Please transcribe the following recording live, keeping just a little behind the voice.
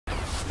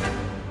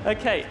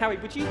Okay, Howie,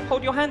 would you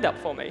hold your hand up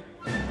for me?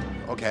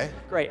 Okay.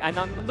 Great, and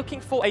I'm looking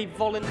for a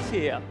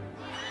volunteer.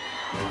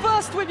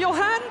 First with your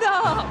hand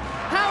up!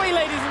 Howie,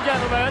 ladies and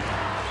gentlemen.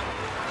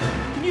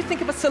 Can you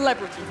think of a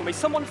celebrity for me?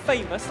 Someone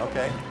famous.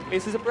 Okay.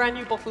 This is a brand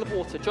new bottle of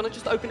water. Do you want to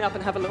just open it up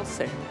and have a little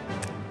sip?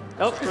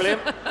 Oh,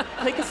 brilliant.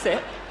 Take a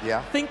sip.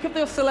 Yeah. Think of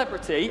your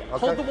celebrity, Okay.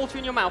 hold the water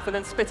in your mouth, and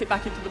then spit it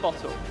back into the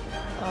bottle.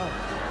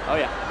 Oh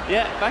yeah.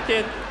 Yeah, back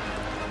in.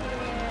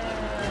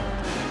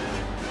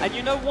 And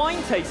you know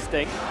wine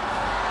tasting?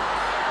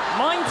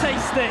 Mine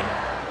tasting.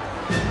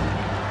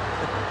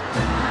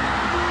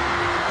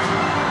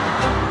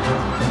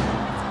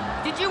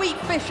 Did you eat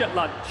fish at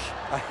lunch?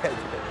 I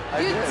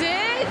did.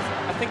 Did?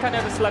 I think I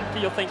know the celebrity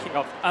you're thinking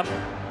of.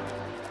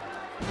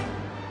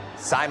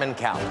 Simon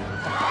Cowell.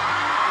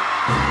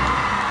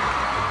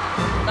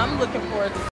 I'm looking forward to